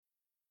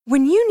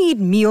When you need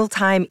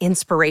mealtime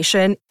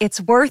inspiration,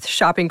 it's worth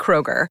shopping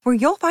Kroger, where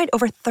you'll find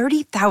over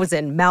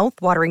 30,000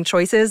 mouth-watering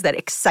choices that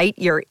excite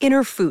your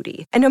inner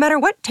foodie. And no matter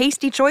what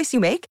tasty choice you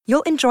make,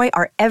 you'll enjoy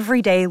our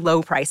everyday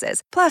low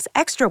prices, plus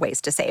extra ways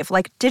to save,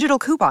 like digital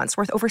coupons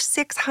worth over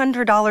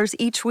 $600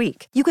 each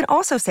week. You can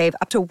also save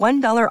up to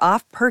 $1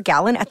 off per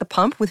gallon at the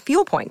pump with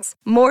fuel points.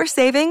 More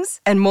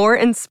savings and more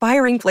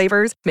inspiring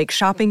flavors make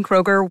shopping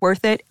Kroger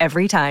worth it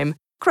every time.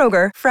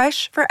 Kroger,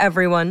 fresh for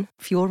everyone.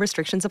 Fuel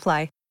restrictions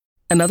apply.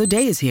 Another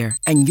day is here,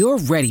 and you're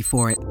ready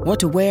for it. What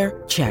to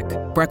wear? Check.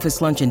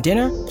 Breakfast, lunch, and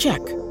dinner? Check.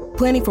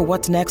 Planning for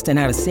what's next and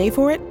how to save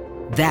for it?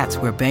 That's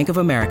where Bank of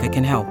America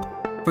can help.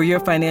 For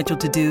your financial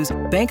to-dos,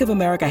 Bank of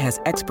America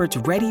has experts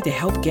ready to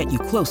help get you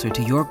closer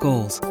to your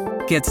goals.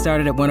 Get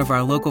started at one of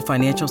our local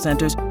financial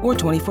centers or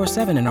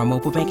 24/7 in our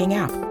mobile banking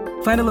app.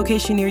 Find a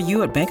location near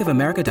you at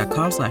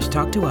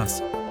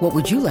bankofamerica.com/talktous. What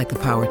would you like the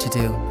power to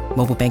do?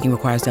 Mobile banking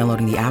requires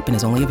downloading the app and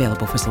is only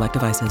available for select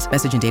devices.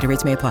 Message and data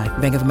rates may apply.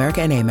 Bank of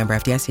America N.A., member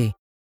FDIC.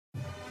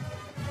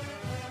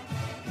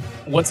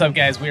 What's up,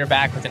 guys? We are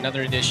back with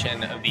another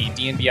edition of the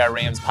DNVR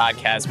Rams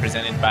podcast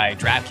presented by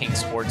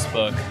DraftKings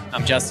Sportsbook.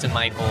 I'm Justin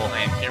Michael.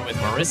 I am here with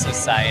Marissa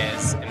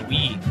Saez, and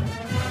we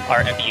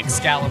are at the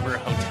Excalibur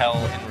Hotel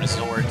and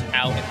Resort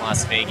out in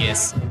Las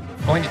Vegas,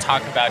 going to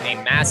talk about a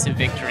massive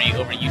victory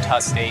over Utah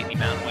State in the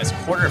Mountain West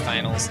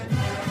quarterfinals.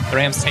 The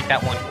Rams take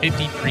that one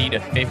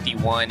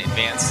 53-51,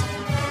 advance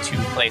to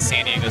play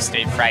San Diego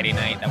State Friday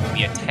night. That will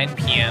be a 10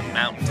 p.m.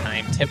 Mountain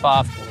Time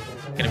tip-off.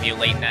 Going to be a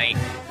late night.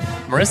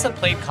 Marissa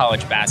played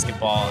college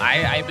basketball.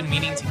 I've been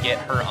meaning to get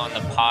her on the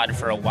pod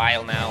for a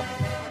while now.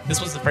 This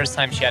was the first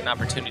time she had an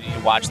opportunity to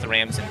watch the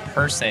Rams in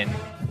person.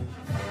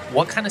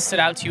 What kind of stood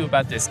out to you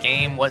about this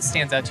game? What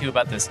stands out to you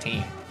about this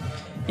team?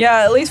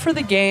 Yeah, at least for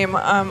the game,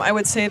 I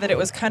would say that it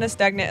was kind of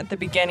stagnant at the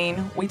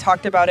beginning. We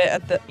talked about it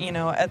at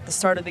the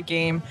start of the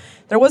game.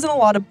 There wasn't a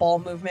lot of ball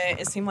movement.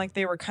 It seemed like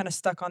they were kind of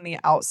stuck on the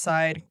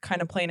outside,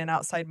 kind of playing an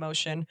outside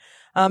motion.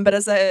 But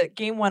as the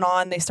game went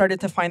on, they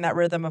started to find that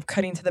rhythm of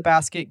cutting to the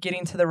basket,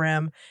 getting to the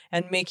rim,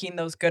 and making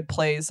those good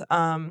plays.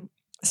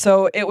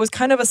 So it was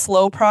kind of a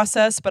slow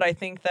process, but I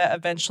think that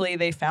eventually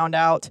they found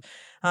out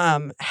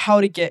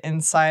how to get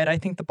inside. I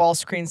think the ball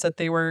screens that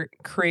they were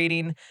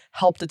creating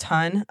helped a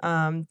ton.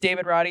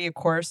 David Roddy, of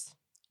course,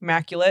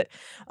 immaculate,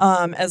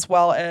 as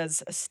well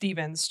as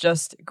Stevens,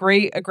 just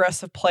great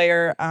aggressive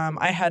player.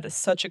 I had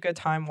such a good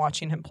time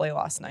watching him play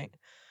last night.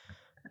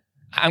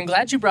 I'm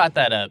glad you brought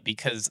that up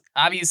because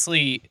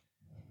obviously,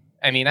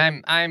 I mean,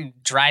 I'm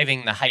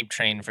driving the hype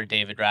train for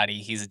David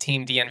Roddy. He's a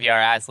team DNVR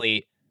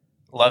athlete.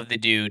 Love the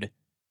dude.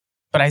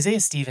 But Isaiah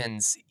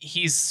Stevens,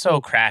 he's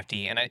so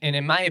crafty. And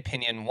in my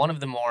opinion, one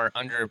of the more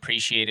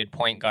underappreciated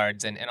point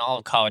guards in all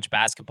of college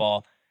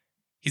basketball.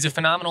 He's a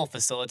phenomenal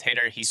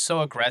facilitator. He's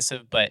so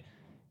aggressive, but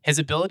his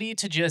ability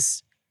to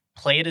just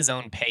play at his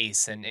own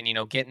pace and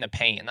get in the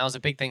paint. And that was a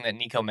big thing that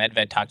Niko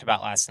Medved talked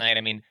about last night.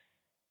 I mean,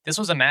 this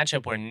was a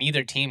matchup where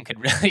neither team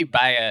could really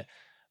buy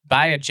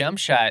a jump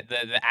shot.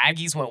 The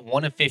Aggies went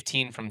 1 of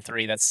 15 from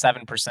 3. That's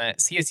 7%.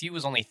 CSU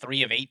was only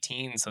 3 of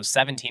 18, so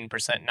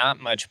 17%, not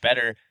much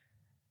better.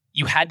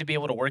 You had to be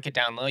able to work it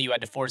down low. You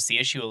had to force the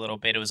issue a little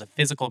bit. It was a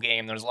physical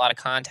game. There was a lot of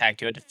contact.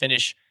 You had to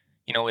finish,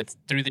 with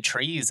through the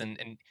trees,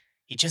 and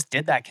he just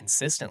did that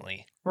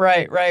consistently.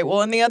 Right.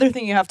 Well, and the other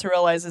thing you have to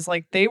realize is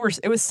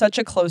it was such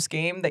a close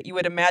game that you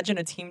would imagine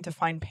a team to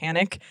find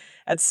panic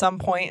at some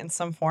point in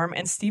some form.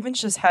 And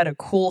Stevens just had a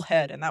cool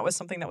head. And that was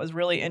something that was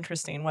really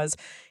interesting was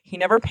he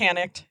never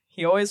panicked.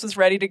 He always was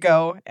ready to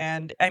go.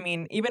 And I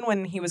mean, even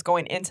when he was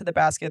going into the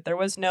basket, there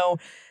was no,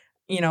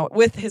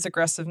 with his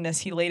aggressiveness,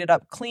 he laid it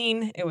up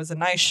clean. It was a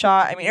nice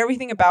shot. I mean,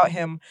 everything about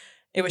him,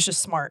 it was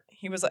just smart.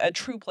 He was a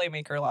true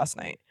playmaker last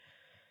night.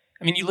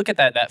 I mean, you look at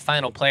that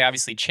final play,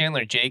 obviously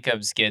Chandler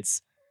Jacobs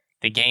gets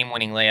the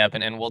game-winning layup,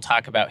 and we'll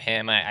talk about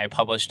him. I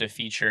published a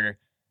feature.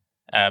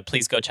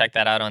 Please go check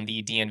that out on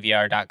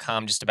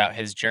thednvr.com just about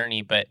his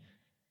journey. But,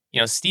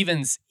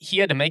 Stevens, he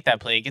had to make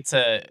that play. He gets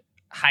a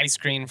high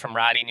screen from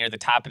Roddy near the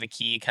top of the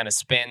key, kind of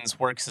spins,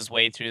 works his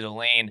way through the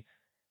lane.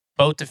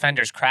 Both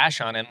defenders crash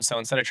on him, so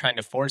instead of trying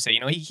to force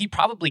it, he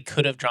probably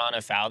could have drawn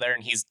a foul there,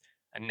 and he's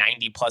a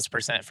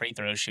 90+% free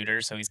throw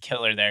shooter, so he's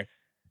killer there.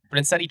 But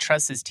instead, he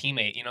trusts his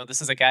teammate.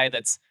 This is a guy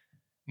that's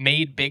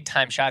made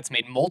big-time shots,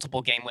 made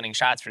multiple game-winning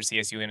shots for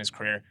CSU in his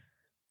career.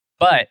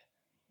 But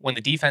when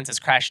the defense has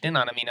crashed in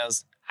on him, he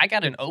knows, I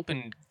got an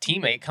open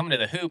teammate coming to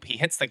the hoop. He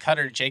hits the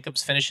cutter.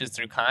 Jacobs finishes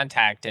through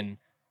contact, and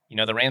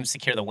the Rams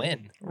secure the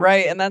win.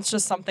 Right, and that's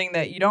just something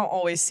that you don't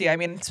always see. I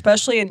mean,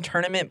 especially in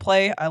tournament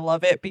play, I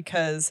love it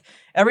because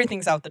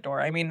everything's out the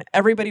door. I mean,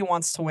 everybody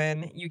wants to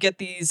win. You get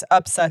these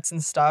upsets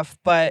and stuff,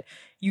 but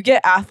you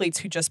get athletes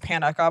who just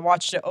panic. I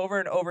watched it over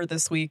and over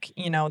this week,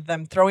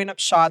 them throwing up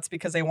shots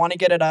because they want to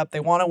get it up. They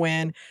want to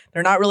win.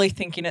 They're not really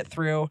thinking it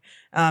through.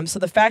 So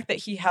the fact that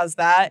he has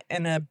that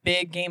in a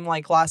big game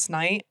like last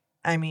night,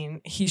 I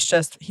mean, he's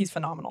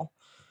phenomenal.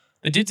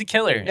 The dude's a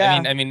killer.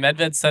 Yeah. I mean,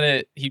 Medved said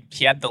it.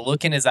 He had the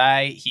look in his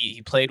eye.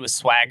 He played with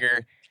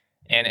swagger,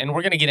 and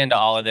we're gonna get into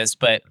all of this.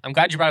 But I'm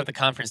glad you brought up the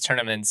conference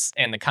tournaments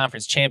and the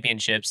conference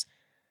championships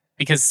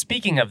Because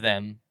speaking of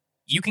them,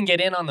 you can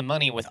get in on the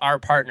money with our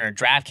partner,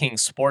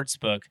 DraftKings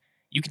Sportsbook.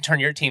 You can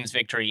turn your team's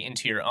victory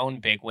into your own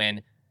big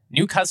win.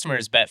 New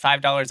customers bet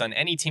 $5 on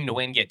any team to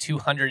win, get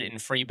 $200 in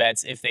free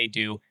bets if they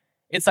do.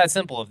 It's that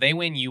simple. If they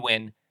win, you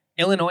win.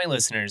 Illinois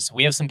listeners,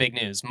 we have some big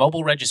news.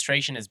 Mobile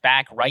registration is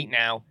back right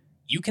now.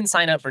 You can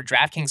sign up for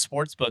DraftKings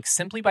Sportsbook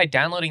simply by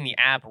downloading the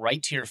app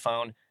right to your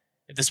phone.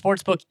 If the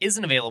Sportsbook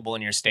isn't available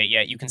in your state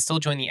yet, you can still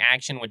join the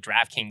action with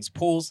DraftKings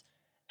Pools.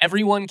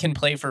 Everyone can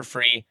play for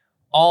free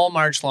all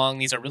March long.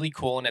 These are really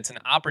cool, and it's an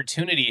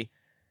opportunity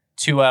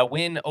to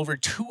win over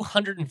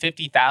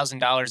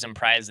 $250,000 in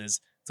prizes.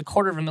 It's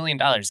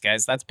 $250,000,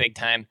 guys. That's big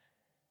time.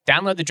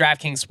 Download the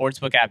DraftKings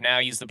Sportsbook app now.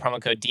 Use the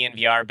promo code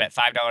DNVR. Bet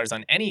 $5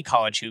 on any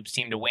college hoops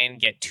team to win.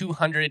 Get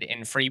 $200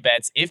 in free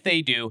bets if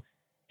they do.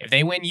 If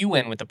they win, you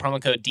win with the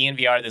promo code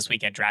DNVR this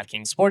week at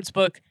DraftKings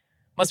Sportsbook.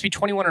 Must be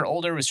 21 or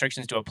older.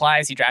 Restrictions to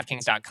apply. See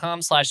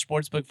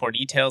DraftKings.com/sportsbook for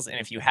details.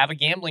 And if you have a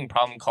gambling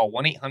problem, call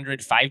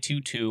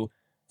 1-800-522-4700.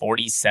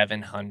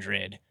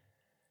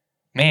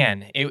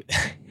 Man, if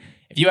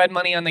you had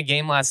money on the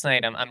game last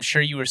night, I'm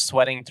sure you were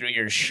sweating through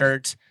your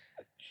shirt.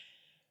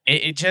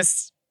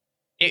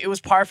 It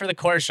was par for the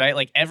course, right?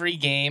 Like every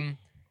game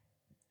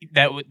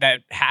that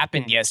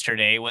happened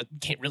yesterday,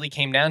 really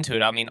came down to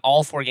it. I mean,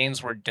 all 4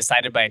 games were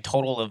decided by a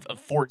total of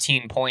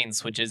 14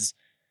 points,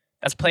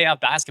 that's playoff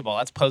basketball.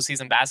 That's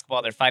postseason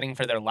basketball. They're fighting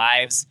for their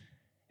lives.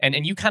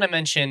 And you kind of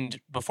mentioned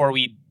before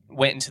we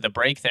went into the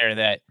break there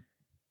that,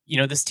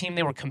 this team,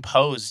 they were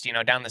composed,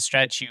 down the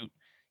stretch.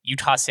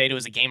 Utah State, it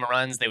was a game of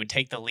runs. They would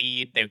take the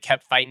lead. They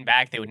kept fighting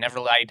back. They would never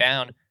lie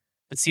down.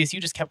 But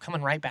CSU just kept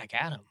coming right back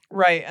at them.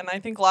 Right. And I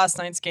think last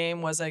night's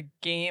game was a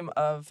game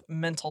of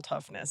mental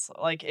toughness.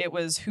 Like, it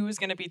was who was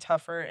going to be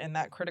tougher in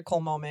that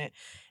critical moment.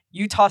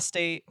 Utah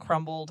State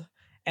crumbled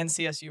and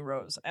CSU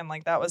rose. And,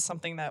 like, that was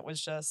something that was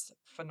just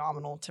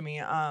phenomenal to me.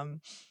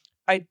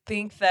 I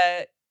think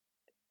that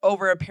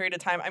over a period of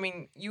time, I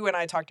mean, you and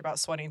I talked about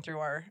sweating through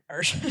our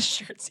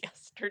shirts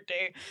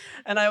yesterday.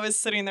 And I was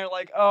sitting there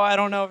like, oh, I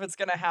don't know if it's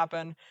going to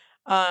happen.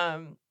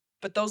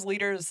 But those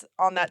leaders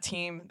on that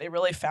team, they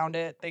really found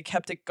it. They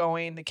kept it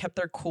going. They kept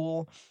their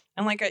cool.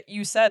 And like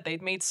you said, they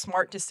made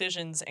smart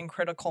decisions in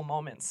critical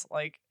moments,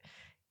 like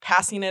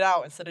passing it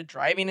out instead of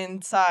driving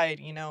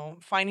inside,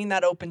 finding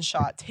that open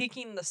shot,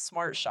 taking the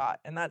smart shot.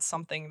 And that's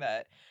something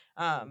that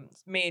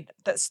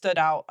stood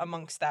out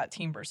amongst that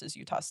team versus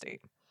Utah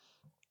State.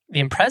 The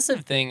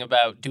impressive thing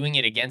about doing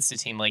it against a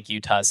team like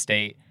Utah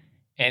State,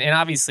 and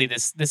obviously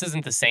this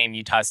isn't the same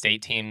Utah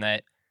State team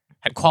that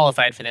had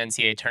qualified for the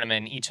NCAA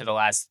tournament in each of the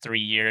last 3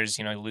 years,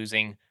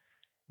 losing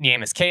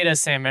Neemias Queta,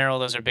 Sam Merrill,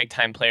 those are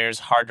big-time players,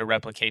 hard to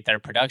replicate their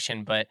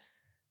production, but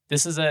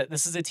this is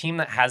a team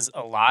that has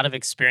a lot of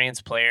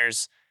experienced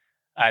players.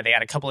 They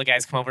had a couple of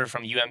guys come over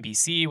from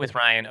UMBC with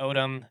Ryan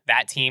Odom.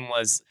 That team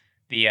was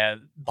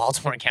the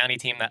Baltimore County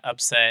team that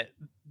upset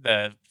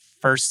the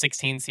first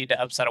 16 seed to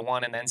upset a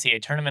 1 in the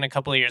NCAA tournament a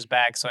couple of years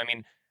back. So, I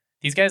mean,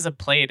 these guys have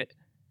played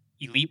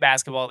elite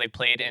basketball. They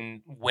played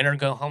in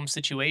winner-go-home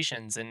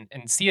situations, and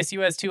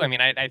CSU has too. I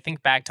mean, I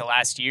think back to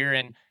last year,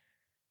 and,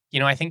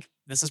 I think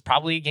this is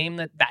probably a game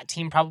that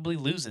team probably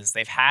loses.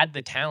 They've had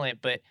the talent,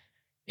 but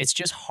it's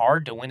just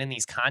hard to win in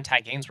these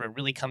contact games where it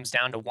really comes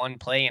down to one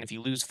play, and if you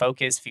lose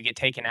focus, if you get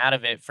taken out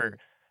of it for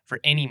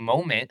any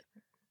moment,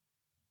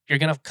 you're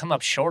going to come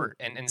up short.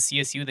 And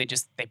CSU,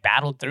 they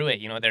battled through it.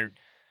 There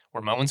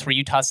were moments where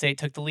Utah State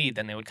took the lead,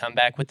 then they would come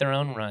back with their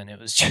own run. It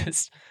was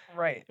just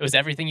right. It was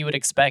everything you would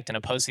expect in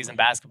a postseason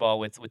basketball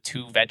with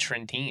 2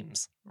 veteran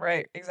teams.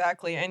 Right,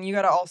 exactly. And you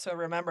got to also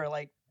remember,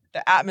 like,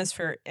 the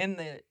atmosphere in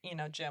the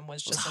gym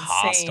was just insane.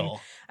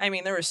 Hostile. I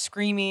mean, there was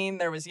screaming,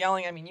 there was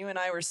yelling. I mean, you and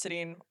I were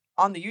sitting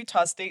on the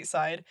Utah State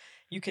side.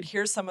 You could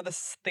hear some of the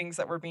things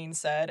that were being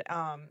said.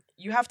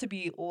 You have to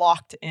be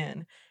locked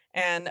in.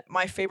 And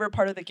my favorite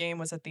part of the game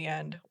was at the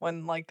end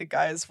when, like, the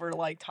guys were,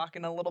 like,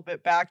 talking a little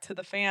bit back to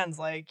the fans,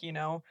 like,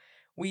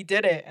 we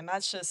did it. And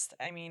that's just,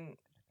 I mean,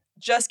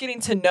 just getting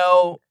to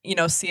know,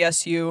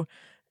 CSU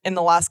in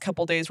the last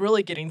couple days,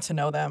 really getting to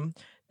know them.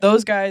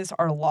 Those guys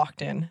are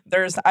locked in.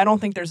 I don't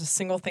think there's a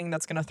single thing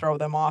that's going to throw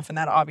them off, and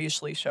that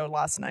obviously showed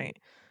last night.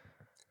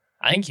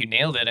 I think you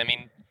nailed it. I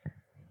mean,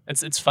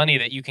 it's funny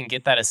that you can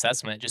get that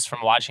assessment just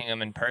from watching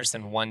them in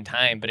person one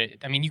time, but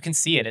you can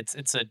see it.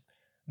 It's a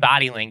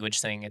body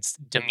language thing. It's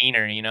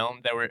demeanor,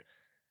 There were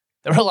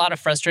a lot of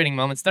frustrating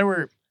moments.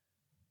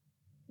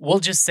 We'll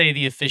just say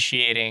the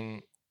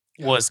officiating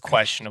was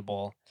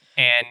questionable.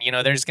 And,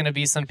 there's going to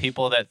be some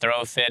people that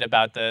throw a fit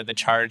about the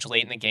charge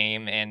late in the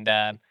game. And,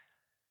 I'm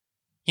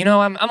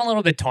a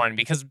little bit torn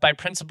because by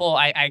principle,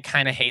 I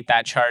kind of hate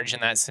that charge in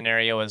that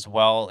scenario as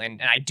well.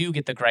 And I do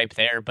get the gripe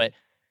there, but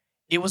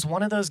it was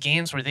one of those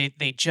games where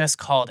they just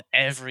called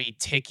every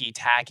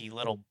ticky-tacky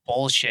little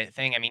bullshit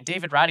thing. I mean,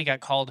 David Roddy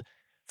got called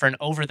for an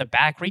over the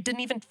back where he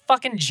didn't even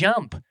fucking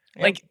jump.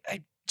 Yep. Like,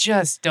 I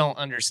just don't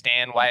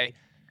understand why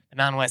the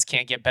Mountain West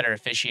can't get better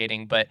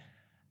officiating. But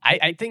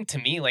I think, to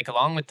me, like,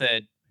 along with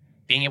the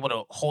being able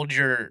to hold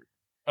your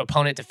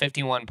opponent to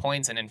 51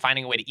 points and then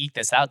finding a way to eke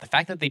this out, the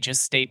fact that they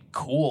just stayed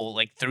cool,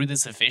 like, through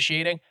this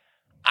officiating,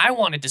 I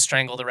wanted to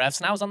strangle the refs,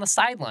 and I was on the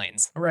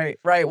sidelines. Right.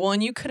 Well,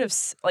 and you could have,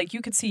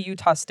 you could see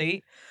Utah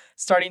State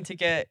starting to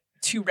get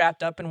too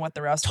wrapped up in what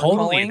the refs were calling.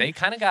 Totally. They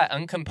kind of got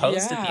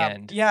uncomposed at the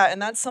end. Yeah,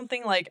 and that's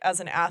something like as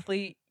an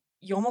athlete,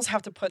 you almost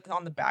have to put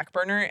on the back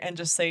burner and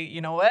just say, you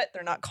know what?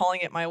 They're not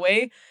calling it my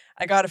way.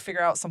 I got to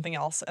figure out something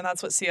else. And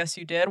that's what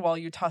CSU did, while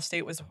Utah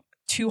State was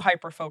too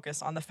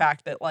hyper-focused on the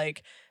fact that,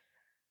 like,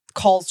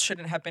 calls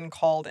shouldn't have been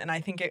called. And I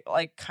think it,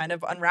 like, kind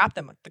of unwrapped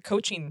them. The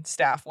coaching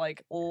staff,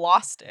 like,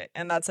 lost it.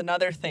 And that's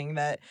another thing,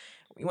 that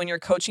when your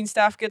coaching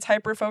staff gets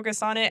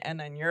hyper-focused on it and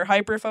then you're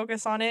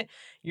hyper-focused on it,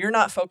 you're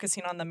not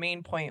focusing on the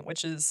main point,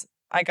 which is,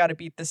 I got to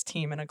beat this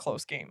team in a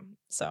close game.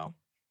 So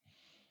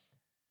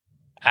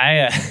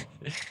I'm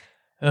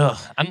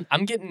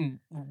getting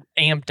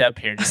amped up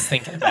here just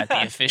thinking about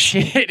the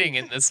officiating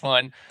in this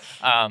one.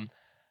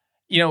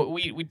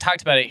 We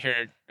talked about it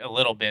here a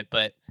little bit,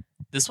 but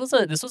this was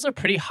a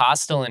pretty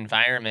hostile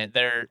environment.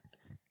 There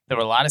were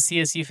a lot of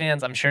CSU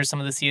fans. I'm sure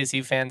some of the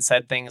CSU fans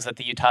said things at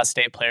the Utah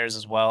State players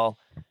as well.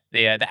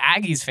 The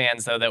Aggies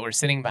fans, though, that were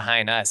sitting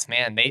behind us,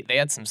 man, they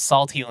had some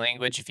salty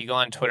language. If you go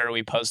on Twitter,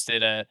 we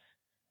posted a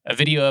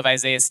video of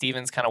Isaiah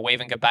Stevens kind of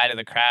waving goodbye to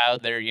the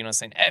crowd. They're,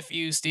 saying, F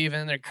you,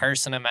 Steven. They're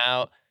cursing him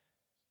out.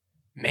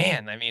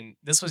 Man, I mean,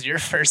 this was your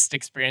first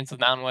experience with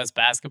Mountain West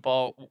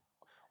basketball.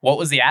 What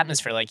was the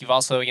atmosphere like? You've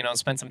also,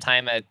 spent some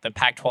time at the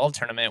Pac-12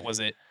 tournament. Was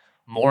it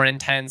more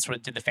intense?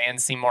 Did the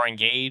fans seem more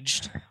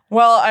engaged?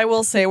 Well, I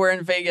will say we're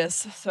in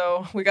Vegas,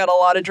 so we got a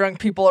lot of drunk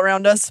people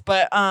around us.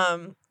 But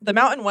the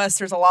Mountain West,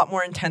 there's a lot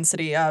more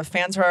intensity.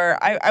 Fans are,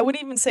 I would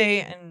even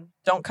say, and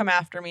don't come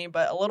after me,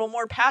 but a little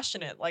more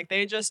passionate. Like,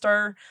 they just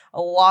are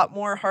a lot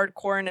more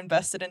hardcore and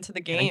invested into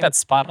the game. I think that's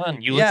spot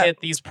on. You look at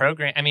these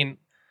programs. I mean,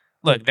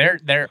 look,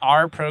 there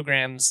are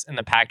programs in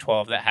the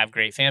Pac-12 that have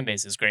great fan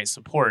bases, great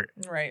support.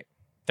 Right.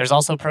 There's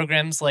also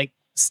programs like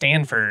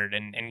Stanford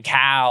and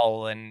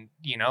Cal, and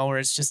where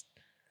it's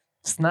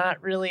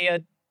not really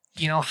a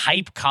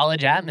hype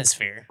college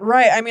atmosphere.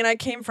 Right. I mean, I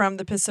came from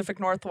the Pacific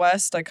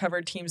Northwest. I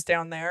covered teams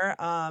down there,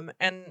 and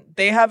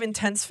they have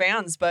intense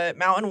fans. But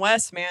Mountain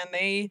West, man,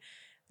 they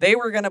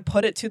were gonna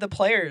put it to the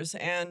players,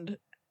 and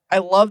I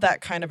love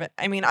that kind of it.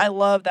 I mean, I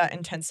love that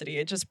intensity.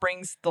 It just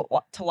brings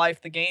to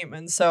life the game.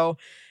 And so,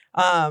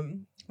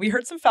 we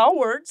heard some foul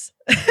words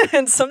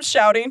and some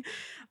shouting,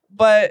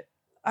 but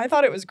I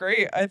thought it was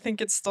great. I think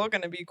it's still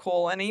going to be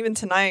cool. And even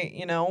tonight,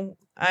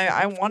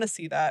 I want to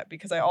see that,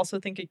 because I also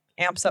think it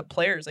amps up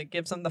players. It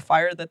gives them the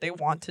fire that they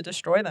want to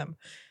destroy them.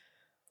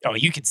 Oh,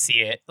 you could see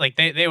it. Like,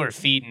 they were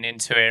feeding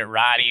into it.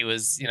 Roddy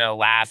was,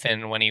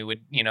 laughing when he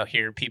would,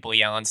 hear people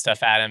yelling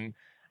stuff at him.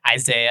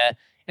 Isaiah.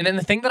 And then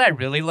the thing that I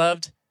really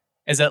loved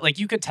is that, like,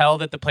 you could tell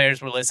that the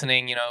players were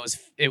listening.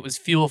 It was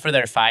fuel for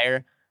their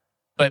fire.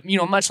 But,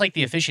 much like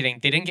the officiating,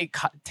 they didn't get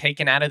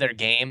taken out of their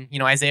game.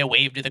 Isaiah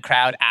waved to the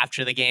crowd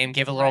after the game,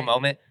 gave a little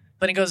moment.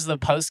 Then he goes to the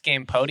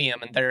post-game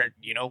podium, and they're,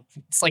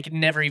 it's like it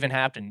never even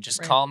happened.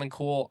 Just calm and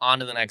cool, on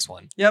to the next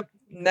one. Yep,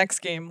 next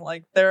game.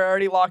 Like, they're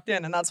already locked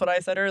in, and that's what I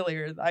said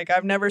earlier. Like,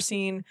 I've never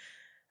seen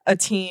a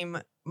team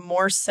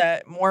more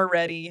set, more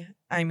ready.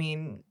 I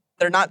mean,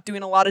 they're not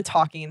doing a lot of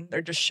talking.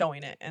 They're just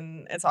showing it,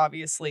 and it's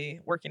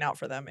obviously working out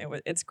for them.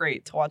 It's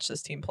great to watch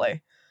this team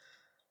play.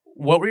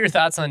 What were your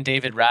thoughts on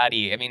David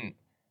Roddy? I mean,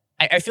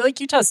 I feel like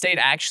Utah State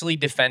actually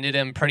defended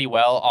him pretty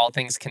well, all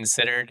things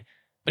considered.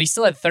 But he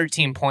still had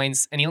 13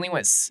 points, and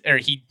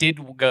he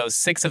did go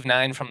 6 of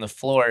 9 from the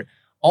floor.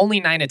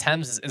 Only 9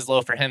 attempts is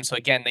low for him. So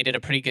again, they did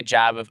a pretty good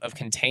job of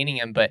containing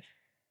him. But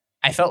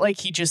I felt like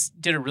he just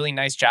did a really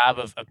nice job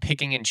of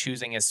picking and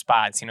choosing his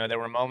spots. There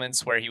were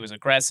moments where he was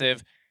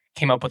aggressive,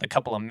 came up with a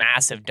couple of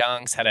massive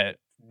dunks, had a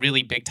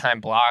really big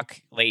time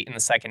block late in the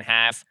second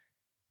half.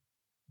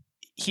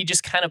 He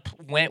just kind of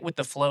went with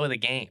the flow of the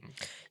game.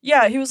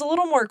 Yeah, he was a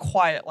little more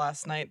quiet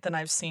last night than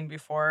I've seen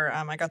before.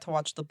 I got to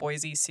watch the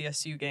Boise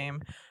CSU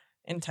game.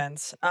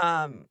 Intense.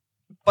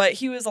 But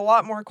he was a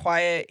lot more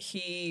quiet.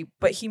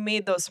 But he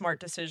made those smart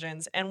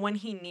decisions. And when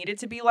he needed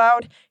to be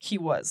loud, he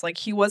was. Like,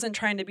 he wasn't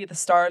trying to be the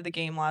star of the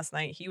game last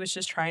night. He was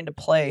just trying to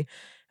play.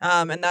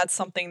 And that's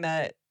something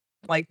that,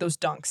 like, those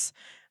dunks.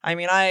 I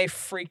mean, I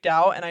freaked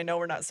out, and I know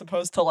we're not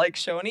supposed to, like,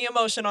 show any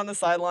emotion on the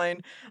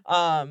sideline.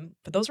 But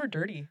those were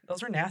dirty.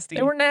 Those were nasty.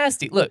 They were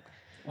nasty. Look,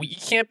 you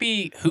can't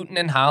be hooting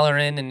and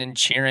hollering and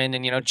cheering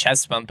and,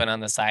 chest bumping on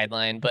the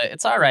sideline, but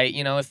it's all right.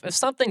 If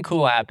something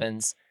cool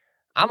happens,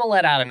 I'm going to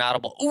let out an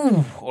audible,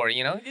 ooh, or,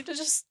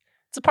 it's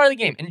a part of the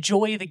game.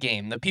 Enjoy the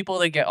game. The people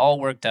that get all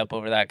worked up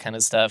over that kind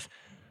of stuff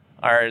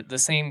are the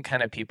same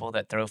kind of people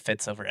that throw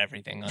fits over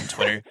everything on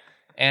Twitter.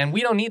 And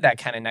we don't need that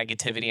kind of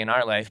negativity in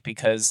our life,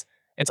 because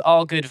it's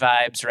all good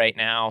vibes right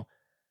now.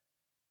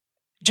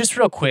 Just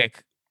real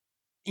quick,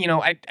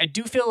 I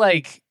do feel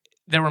like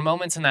there were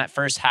moments in that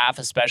first half,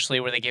 especially,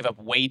 where they gave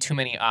up way too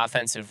many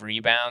offensive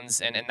rebounds,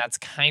 and that's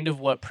kind of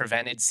what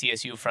prevented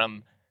CSU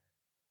from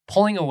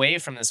pulling away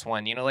from this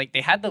one. Like,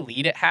 they had the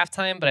lead at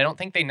halftime, but I don't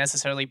think they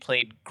necessarily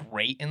played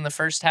great in the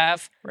first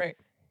half. Right.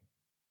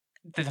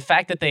 The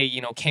fact that they,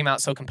 came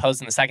out so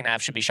composed in the second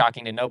half should be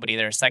shocking to nobody.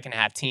 They're a second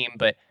half team,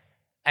 but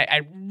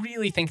I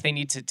really think they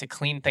need to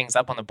clean things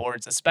up on the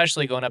boards,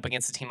 especially going up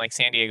against a team like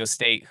San Diego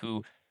State,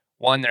 who,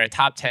 one, they're a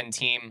top 10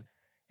 team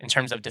in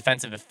terms of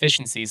defensive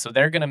efficiency, so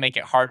they're going to make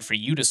it hard for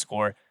you to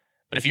score.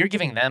 But if you're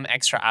giving them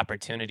extra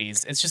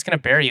opportunities, it's just going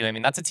to bury you. I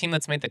mean, that's a team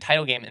that's made the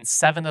title game in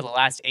 7 of the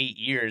last 8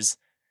 years.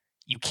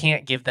 You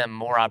can't give them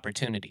more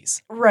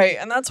opportunities. Right.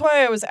 And that's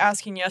why I was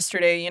asking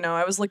yesterday,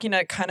 I was looking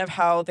at kind of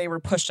how they were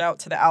pushed out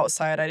to the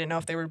outside. I didn't know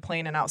if they were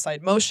playing an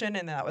outside motion,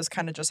 and that was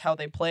kind of just how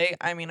they play.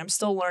 I mean, I'm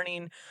still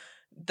learning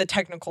the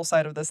technical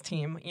side of this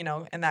team,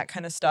 and that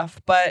kind of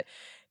stuff. But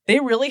they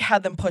really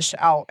had them pushed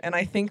out. And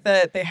I think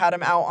that they had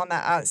them out on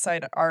that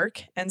outside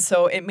arc. And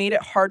so it made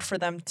it hard for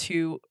them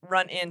to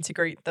run in to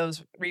create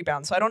those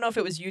rebounds. So I don't know if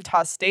it was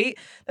Utah State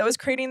that was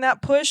creating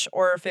that push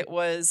or if it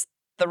was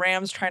the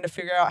Rams trying to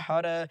figure out how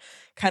to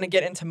kind of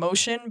get into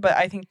motion. But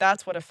I think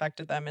that's what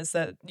affected them, is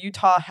that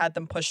Utah had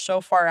them pushed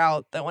so far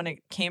out that when it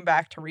came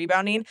back to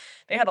rebounding,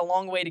 they had a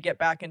long way to get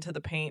back into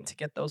the paint to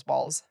get those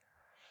balls.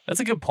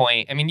 That's a good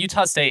point. I mean,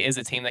 Utah State is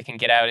a team that can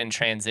get out in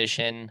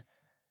transition.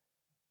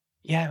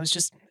 Yeah,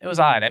 it was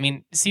odd. I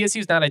mean,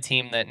 CSU's not a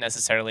team that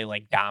necessarily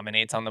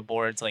dominates on the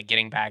boards.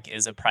 Getting back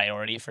is a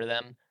priority for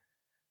them.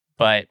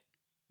 But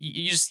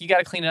you got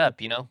to clean it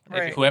up,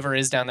 Right. Whoever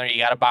is down there, you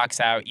got to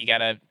box out. You got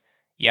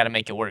to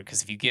make it work,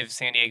 because if you give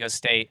San Diego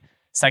State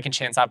second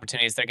chance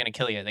opportunities, they're going to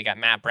kill you. They got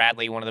Matt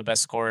Bradley, one of the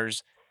best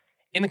scorers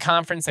in the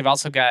conference. They've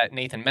also got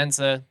Nathan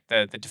Mensah,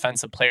 the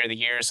defensive player of the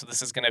year. So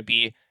this is going to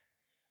be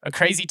a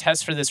crazy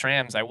test for this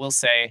Rams. I will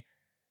say,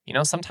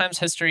 sometimes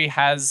history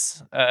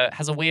has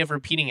a way of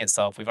repeating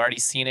itself. We've already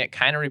seen it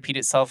kind of repeat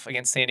itself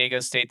against San Diego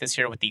State this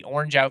year with the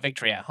Orange Out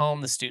victory at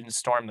home. The students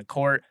stormed the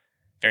court,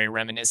 very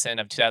reminiscent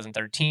of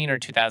 2013 or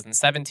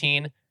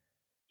 2017.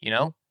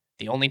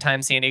 The only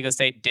time San Diego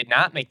State did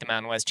not make the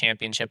Mountain West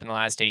Championship in the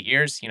last 8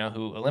 years,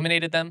 who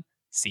eliminated them?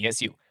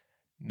 CSU.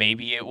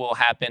 Maybe it will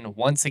happen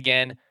once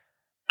again.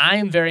 I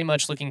am very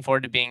much looking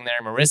forward to being there.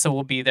 Marissa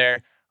will be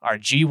there.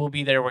 RG will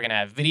be there. We're going to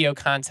have video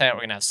content.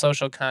 We're going to have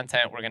social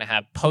content. We're going to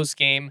have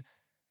post-game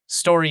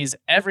stories,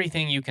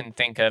 everything you can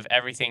think of,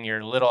 everything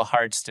your little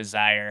hearts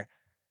desire.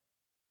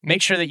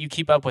 Make sure that you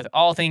keep up with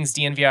all things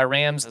DNVR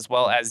Rams as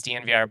well as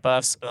DNVR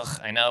Buffs. Ugh,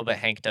 I know, but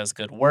Hank does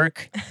good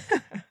work.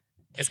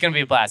 It's going to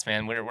be a blast,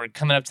 man. We're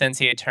coming up to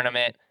NCAA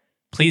tournament.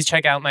 Please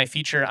check out my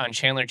feature on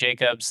Chandler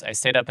Jacobs. I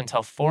stayed up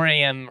until 4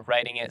 a.m.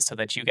 writing it so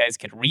that you guys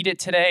could read it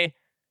today.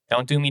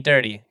 Don't do me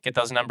dirty. Get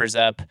those numbers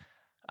up.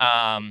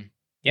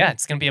 Yeah,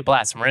 it's going to be a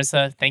blast.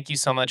 Marissa, thank you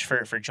so much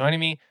for joining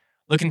me.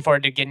 Looking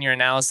forward to getting your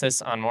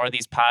analysis on more of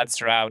these pods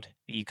throughout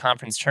the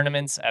conference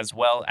tournaments as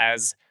well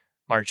as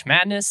March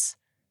Madness.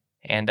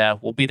 And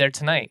we'll be there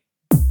tonight.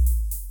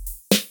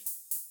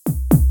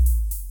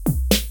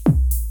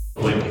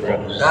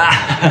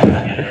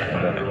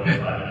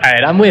 All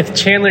right, I'm with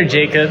Chandler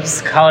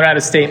Jacobs, Colorado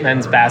State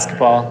men's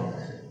basketball.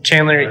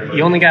 Chandler,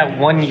 you only got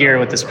 1 year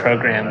with this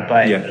program,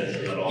 but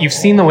you've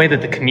seen the way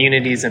that the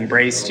community's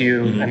embraced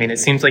you. Mm-hmm. I mean, it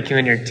seems like you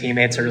and your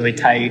teammates are really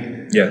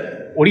tight. Yeah.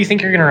 What do you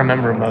think you're going to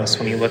remember most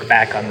when you look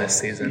back on this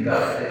season?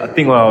 I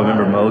think what I'll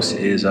remember most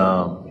is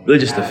really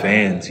just the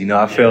fans.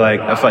 I feel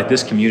like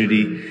this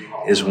community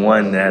is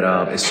one that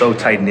is so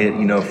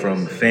tight-knit,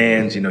 from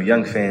fans,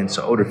 young fans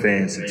to older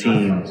fans to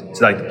teams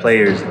to the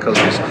players, the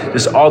coaches,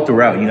 just all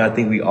throughout. I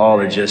think we all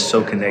are just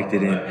so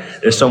connected, and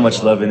there's so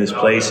much love in this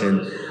place.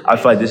 And I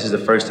feel like this is the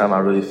first time I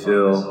really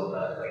feel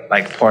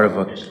like part of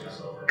a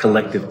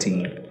collective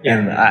team.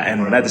 And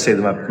not to say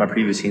that my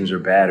previous teams are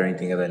bad or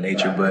anything of that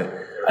nature, but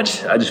I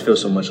just feel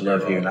so much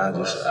love here,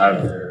 and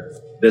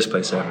this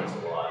place ever.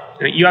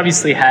 You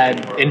obviously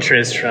had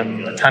interest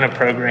from a ton of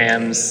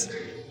programs.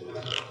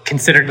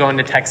 Considered going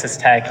to Texas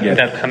Tech, you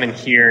ended up coming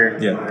here.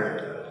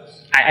 Yeah.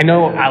 I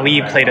know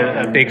Ali played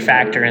a big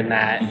factor in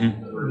that.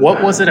 Mm-hmm.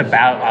 What was it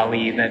about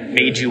Ali that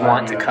made you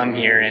want to come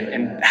here,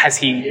 and has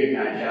he,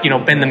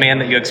 been the man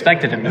that you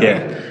expected him to be?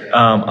 Yeah.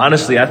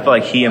 Honestly, I feel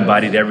like he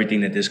embodied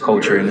everything that this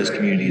culture and this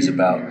community is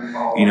about.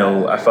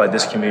 I feel like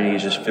this community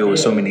is just filled with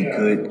so many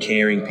good,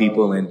 caring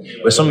people, and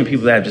with so many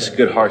people that have just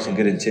good hearts and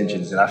good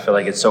intentions. And I feel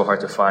like it's so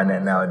hard to find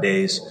that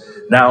nowadays,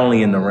 not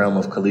only in the realm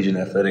of collegiate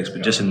athletics,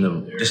 but just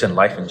in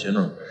life in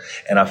general.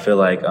 And I feel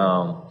like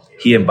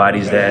he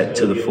embodies that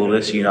to the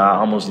fullest. I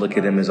almost look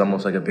at him as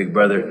almost like a big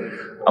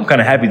brother. I'm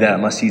kind of happy that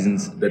my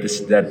seasons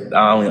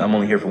I'm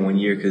only here for 1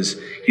 year, because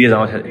he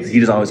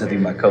doesn't always have to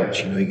be my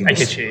coach. He can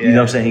just, you know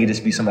what I'm saying? He can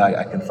just be somebody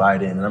I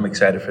confide in, and I'm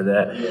excited for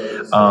that.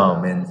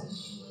 And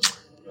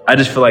I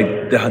just feel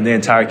like the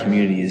entire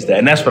community is that,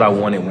 and that's what I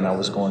wanted when I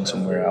was going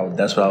somewhere.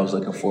 That's what I was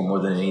looking for more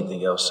than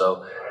anything else.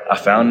 So I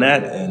found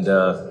that, and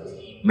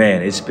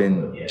man, it's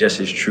been just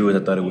as true as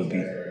I thought it would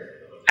be.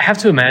 I have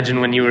to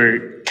imagine when you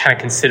were kind of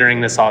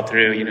considering this all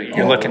through,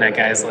 you're looking at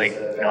guys like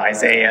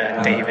Isaiah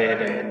and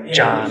David and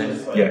John,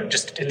 and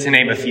just to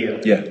name a few.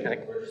 Yeah. You're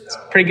like, it's a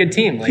pretty good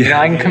team.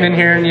 I can come in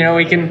here and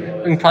we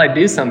can probably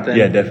do something.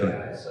 Yeah, definitely.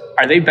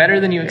 Are they better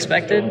than you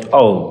expected?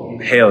 Oh,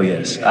 hell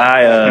yes.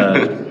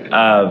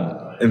 I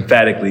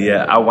emphatically,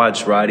 yeah. I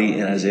watched Roddy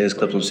and Isaiah's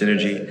clips on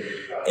Synergy,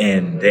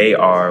 And they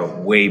are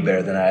way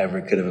better than I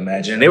ever could have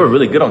imagined. And they were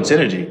really good on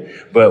synergy.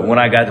 But when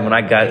I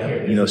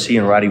got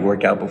seeing Roddy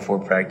work out before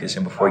practice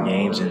and before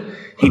games, and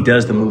he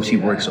does the moves he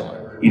works on.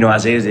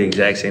 Isaiah's the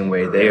exact same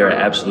way. They are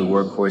absolute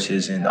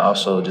workhorses and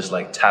also just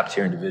like top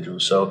tier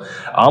individuals. So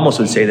I almost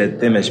would say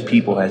that them as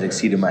people has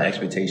exceeded my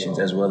expectations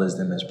as well as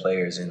them as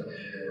players. And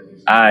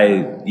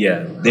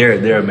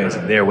they're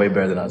amazing. They're way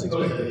better than I was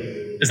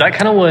expecting. Is that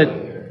kind of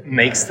what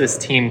makes this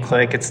team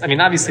click?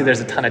 Obviously there's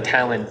a ton of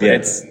talent, but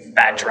it's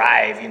that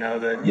drive,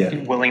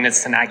 the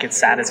willingness to not get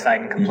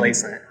satisfied and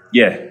complacent.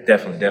 Yeah,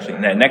 definitely.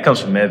 And that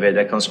comes from Mehvet,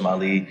 that comes from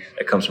Ali,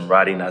 that comes from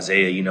Roddy and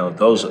Isaiah.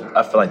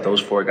 I feel like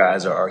those four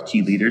guys are our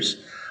key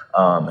leaders.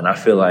 And I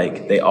feel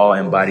like they all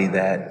embody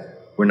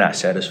that we're not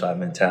satisfied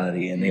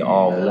mentality, and they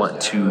all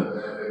want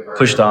to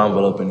push the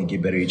envelope and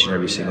get better each and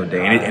every single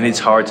day. And it's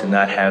hard to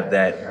not have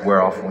that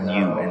wear off on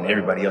you and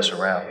everybody else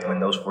around when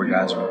those four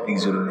guys are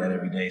exuding that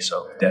every day.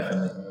 So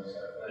definitely.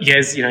 You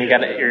guys, you got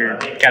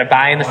to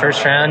bye in the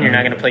first round. You're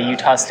not going to play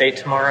Utah State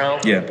tomorrow.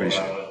 Yeah, pretty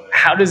sure.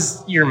 How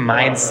does your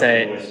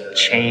mindset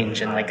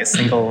change in like a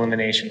single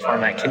elimination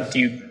format?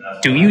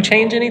 Do you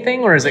change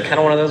anything, or is it kind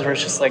of one of those where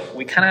it's just like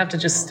we kind of have to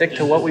just stick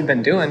to what we've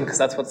been doing because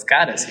that's what's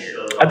got us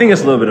here? I think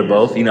it's a little bit of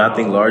both. I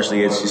think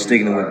largely it's just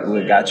sticking with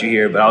what got you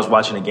here. But I was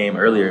watching a game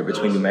earlier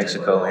between New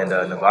Mexico and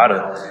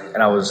Nevada,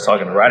 and I was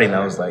talking to Roddy, and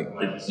I was like,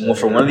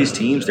 for one of these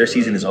teams, their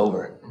season is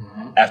over.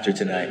 After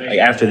tonight, like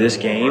after this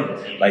game,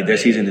 like their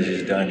season is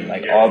just done.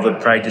 Like all the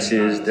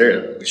practices,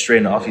 they're straight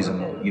in the off-season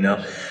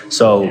mode,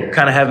 So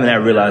kind of having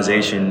that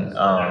realization,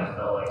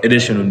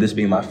 addition to this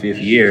being my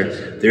 5th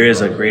year, there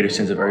is a greater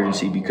sense of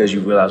urgency because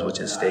you realize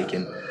what's at stake.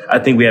 And I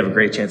think we have a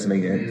great chance to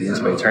make the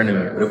NCAA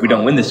tournament. But if we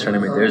don't win this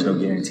tournament, there's no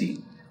guarantee,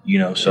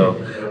 So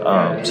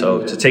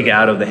to take it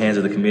out of the hands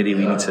of the committee,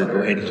 we need to go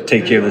ahead and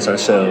take care of this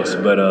ourselves.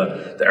 But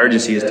the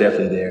urgency is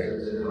definitely there.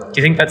 Do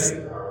you think that's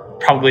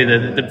probably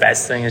the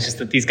best thing is just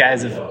that these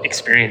guys have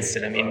experienced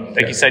it? I mean,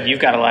 like you said, you've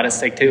got a lot at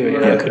stake too.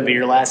 It could be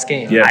your last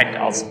game. Yeah.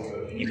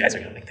 You guys are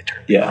going to make the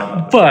tournament.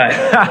 Yeah. But.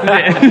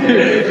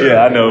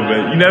 I know,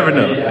 but you never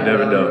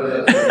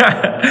know.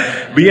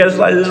 But yeah,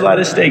 there's a lot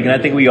at stake, and I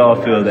think we all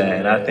feel that.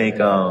 And I think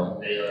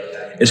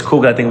it's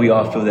cool because I think we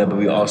all feel that, but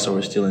we also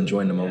are still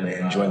enjoying the moment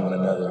and enjoying one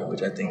another,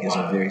 which I think is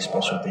a very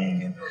special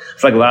thing. And I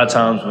feel like a lot of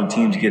times when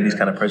teams get in these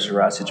kind of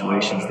pressurized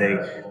situations, they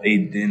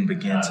then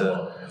begin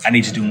to, I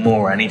need to do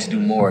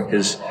more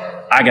because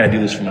I got to do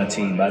this for my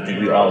team. But I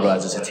think we all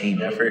realize it's a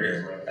team effort,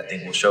 and I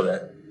think we'll show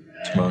that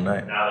tomorrow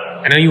night.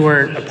 I know you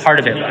weren't a part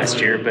of it last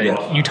year, but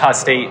Utah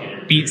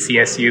State beat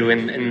CSU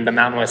in the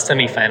Mountain West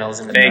semifinals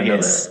in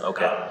Vegas.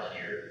 Okay.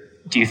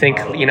 Do you think,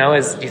 do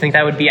you think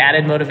that would be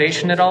added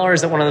motivation at all, or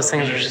is it one of those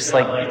things where it's just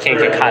like you can't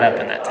get caught up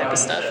in that type of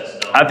stuff?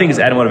 I think it's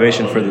added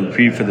motivation for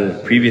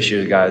the previous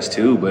year's guys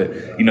too.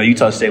 But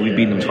Utah State, we've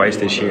beaten them twice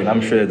this year, and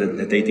I'm sure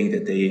that they think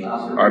that they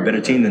are a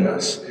better team than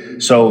us.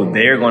 So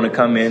they're going to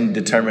come in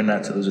determined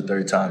not to lose a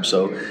third time.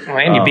 So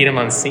and you beat them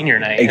on senior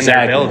night in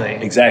their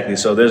building. Exactly.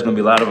 So there's going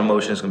to be a lot of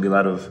emotion. There's going to be a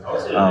lot of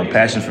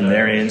passion from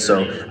their end.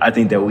 So I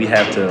think that we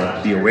have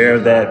to be aware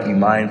of that, be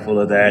mindful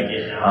of that,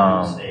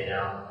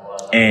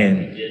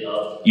 and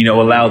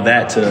allow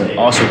that to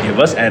also give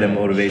us added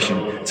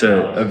motivation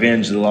to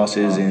avenge the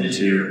losses and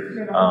to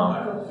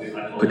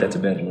put that to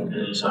bed a little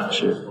bit. So for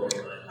sure.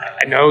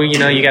 I know, you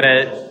got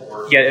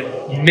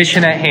a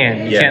mission at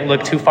hand. You can't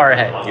look too far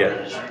ahead.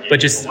 Yeah. But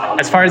just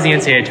as far as the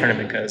NCAA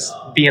tournament goes,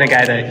 being a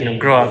guy that,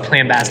 grew up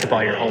playing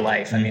basketball your whole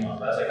life, I mean,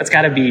 that's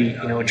got to be,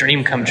 a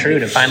dream come true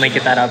to finally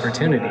get that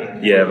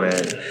opportunity. Yeah,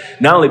 man.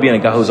 Not only being a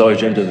guy who's always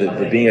dreamed of it,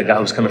 but being a guy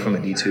who's coming from a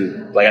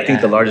D2. Like, I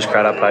think the largest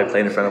crowd I probably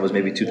played in front of was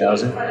maybe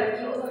 2,000.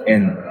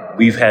 And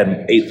we've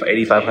had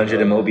 8,500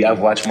 in Moby. I've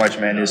watched March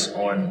Madness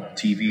on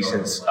TV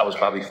since I was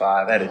probably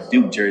 5. I had a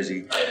Duke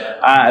jersey.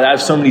 I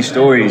have so many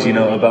stories,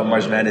 about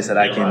March Madness that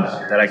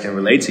I can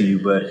relate to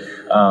you. But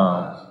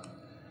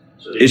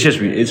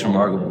it's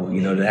remarkable,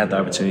 to have the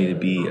opportunity to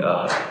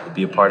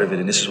be a part of it.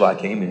 And this is why I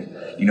came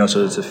here,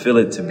 so to feel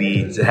it,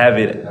 to have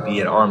it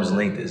be at arm's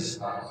length is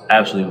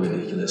absolutely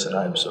ridiculous, and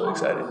I'm so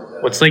excited.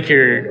 What's like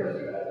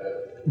your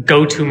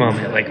go-to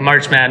moment, like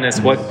March Madness?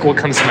 What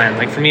comes to mind?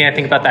 Like for me, I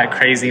think about that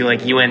crazy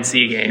like UNC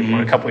game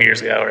a couple years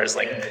ago, where it's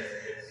like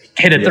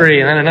hit a three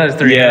and then another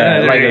three.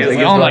 Yeah,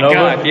 oh my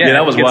god, yeah,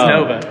 that was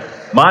wild. Nova.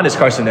 Mine is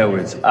Carson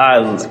Edwards.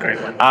 That's a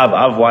great one.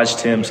 I've watched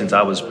him since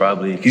I was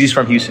probably, because he's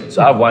from Houston,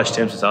 so I've watched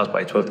him since I was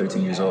probably 12,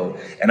 13 years old,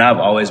 and I've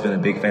always been a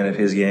big fan of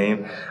his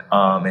game.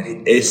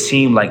 And it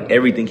seemed like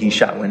everything he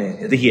shot went in.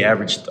 I think he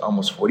averaged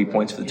almost 40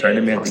 points for the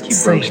tournament. I think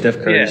he broke Steph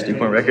Curry's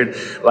three-point record.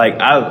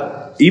 Like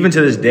even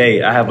to this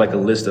day, I have like a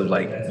list of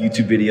like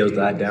YouTube videos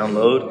that I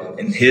download,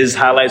 and his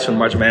highlights from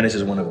March Madness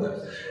is one of them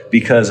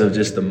because of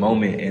just the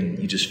moment, and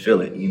you just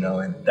feel it,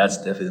 and that's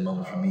definitely the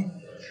moment for me.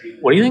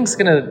 What do you think's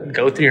gonna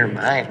go through your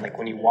mind, like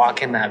when you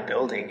walk in that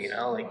building?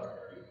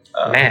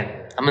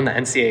 Man, I'm in the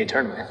NCAA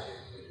tournament.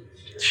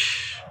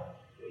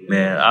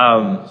 Man,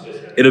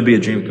 it'll be a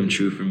dream come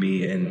true for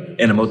me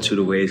in a multitude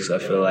of ways,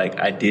 because I feel like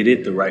I did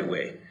it the right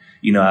way.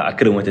 I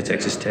could have went to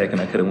Texas Tech,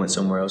 and I could have went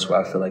somewhere else where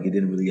I feel like it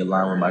didn't really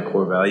align with my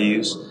core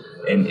values.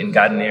 and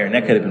gotten there, and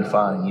that could have been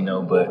fine, you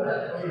know,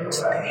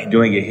 but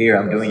doing it here,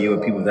 I'm doing it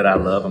with people that I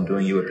love, I'm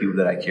doing it with people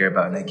that I care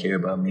about and they care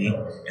about me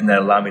and that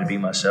allow me to be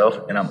myself,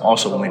 and I'm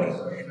also winning.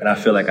 And I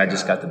feel like I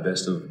just got the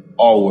best of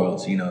all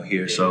worlds, you know,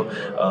 here. So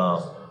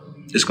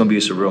it's going to be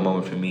a surreal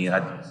moment for me. I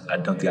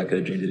don't think I could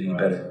have dreamed it any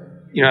better.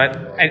 You know,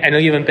 I know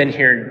you haven't been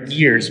here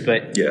years,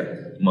 but... Yeah,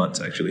 months,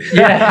 actually.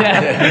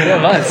 Yeah,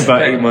 months.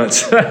 About 8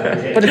 months.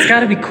 But it's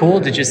got to be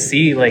cool to just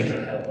see, like,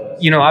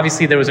 you know,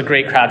 obviously there was a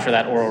great crowd for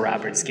that Oral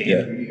Roberts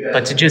game. Yeah.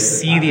 But to just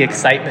see the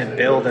excitement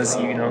build as,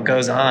 you know,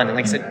 goes on. And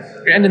like I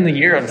said, you're ending the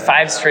year on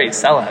 5 straight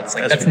sellouts.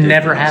 Like, that's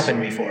never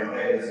happened before.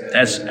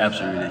 That's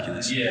absolutely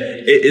ridiculous.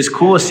 It's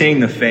cool seeing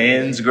the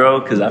fans grow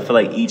because I feel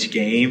like each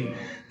game,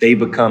 they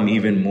become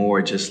even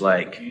more just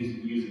like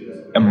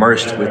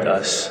immersed with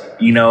us.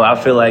 You know,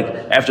 I feel like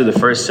after the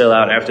first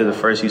sellout, after the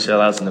first few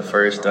sellouts and the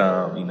first,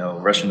 you know,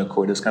 rushing the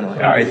court, it was kind of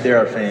like, all right, there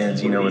are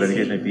fans, you know, whatever the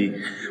case may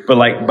be. But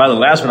like by the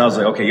last one, I was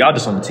like, okay, y'all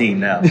just on the team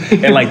now.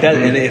 And like that,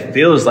 and it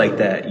feels like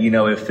that, you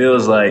know, it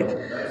feels like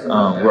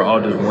we're all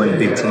just one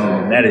big team.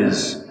 And that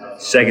is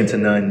second to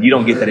none. You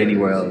don't get that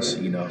anywhere else,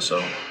 you know,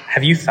 so.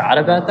 Have you thought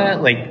about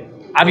that? Like,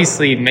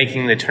 obviously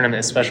making the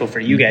tournament special for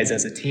you guys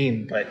as a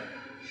team, but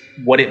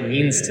what it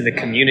means to the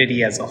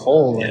community as a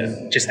whole,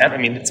 and just, I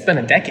mean, it's been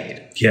a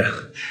decade. Yeah.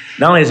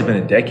 Not only has it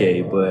been a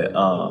decade, but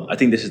I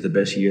think this is the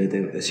best year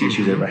that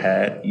CSU's ever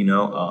had, you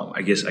know,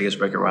 I guess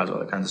record-wise, all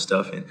that kinds of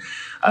stuff. And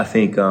I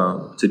think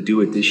to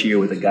do it this year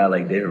with a guy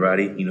like David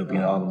Roddy, you know,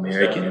 being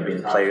All-American and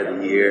being Player of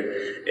the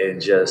Year,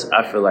 and just,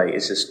 I feel like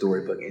it's a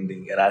storybook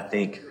ending. And I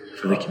think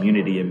for the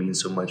community, it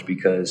means so much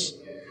because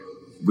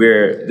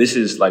this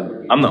is like,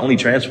 I'm the only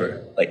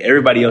transfer. Like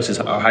everybody else is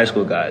our high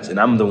school guys,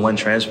 and I'm the one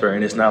transfer.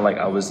 And it's not like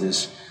I was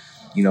this,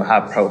 you know, high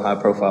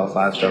profile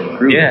 5-star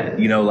recruit. Yeah.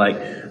 You know, like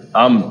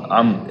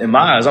I'm in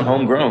my eyes, I'm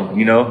homegrown.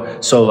 You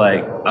know, so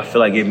like I feel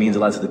like it means a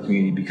lot to the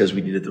community because we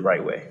did it the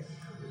right way.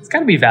 It's got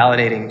to be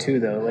validating too,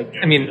 though. Like,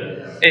 I mean,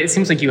 it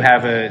seems like you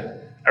have a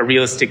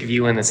realistic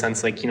view in the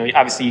sense, like, you know,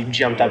 obviously you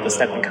jumped up a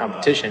step in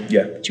competition.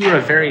 Yeah. But you were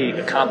a very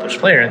accomplished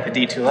player at the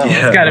D2 level.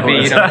 Yeah, it's got to be,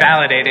 you know,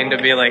 validating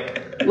to be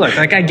like, look,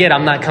 like I get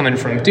I'm not coming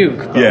from Duke,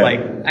 but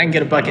like I can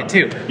get a bucket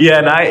too. Yeah,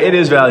 and it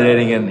is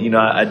validating, and you know,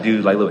 I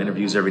do like little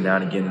interviews every now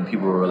and again, and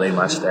people will relay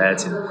my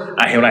stats, and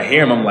when I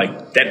hear them, I'm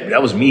like,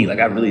 that was me, like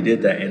I really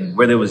did that. And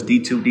whether it was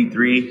D2,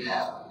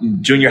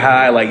 D3, junior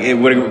high, like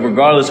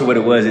regardless of what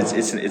it was,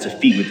 it's a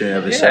feat within and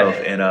of itself.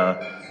 And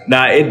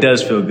it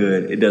does feel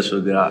good. It does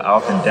feel good. I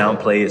often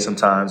downplay it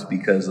sometimes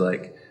because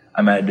like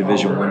I'm at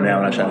Division I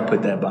now, and I try to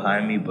put that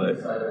behind me,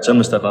 but some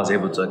of the stuff I was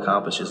able to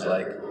accomplish is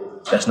like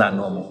that's not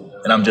normal,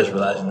 and I'm just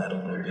realizing that a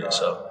little bit.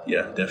 So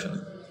yeah,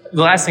 definitely.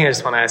 The last thing I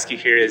just want to ask you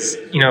here is,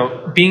 you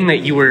know, being that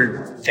you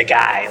were the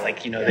guy,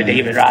 like, you know, the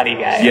David Roddy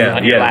guy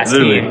on your last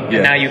team,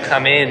 and now you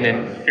come in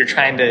and you're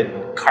trying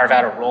to carve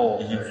out a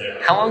role.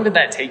 How long did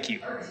that take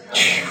you?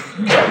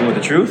 With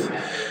the truth?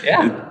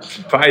 Yeah.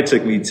 It probably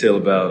took me till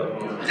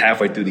about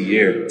halfway through the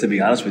year, to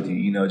be honest with you,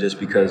 you know, just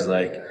because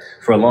like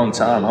for a long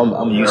time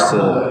I'm used to,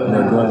 you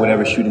know, doing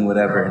whatever, shooting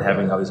whatever, and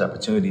having all these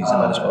opportunities at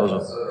my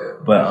disposal.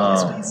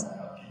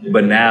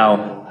 But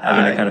now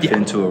having to kind of fit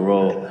into a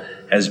role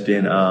has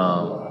been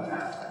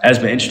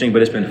interesting,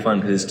 but it's been fun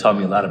because it's taught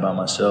me a lot about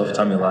myself,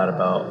 taught me a lot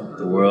about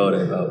the world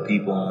and about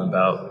people and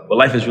about what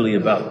life is really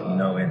about, you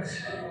know, and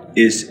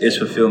it's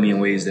fulfilled me in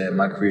ways that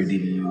my career at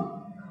DBU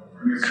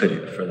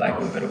couldn't, for lack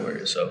of a better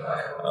word. So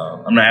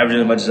I'm not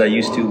averaging as much as I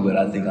used to, but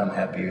I think I'm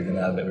happier than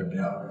I've ever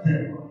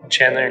been.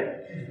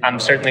 Chandler, I'm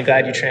certainly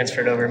glad you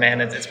transferred over, man.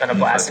 It's been a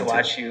blast to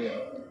watch you.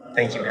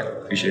 Thank you, man.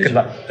 Appreciate Good you.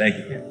 luck. Thank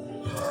you.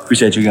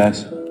 Appreciate you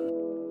guys.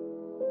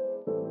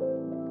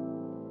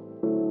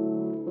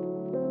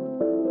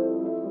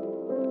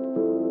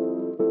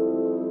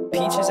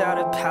 Peaches out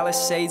of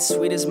Palisades,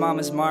 sweet as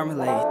mama's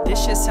marmalade.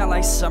 This shit sound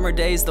like summer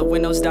days, the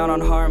windows down on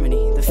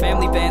Harmony. The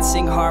family band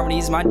sing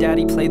harmonies, my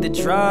daddy played the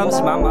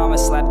drums. My mama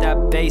slapped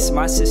that bass,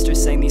 my sister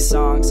sang these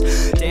songs.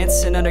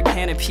 Dancing under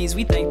canopies,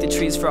 we thank the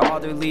trees for all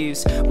their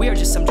leaves. We are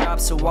just some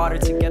drops of water,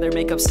 together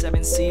make up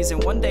 7 seas.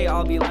 And one day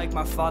I'll be like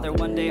my father,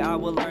 one day I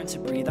will learn to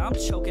breathe. I'm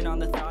choking on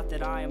the thought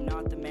that I am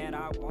not the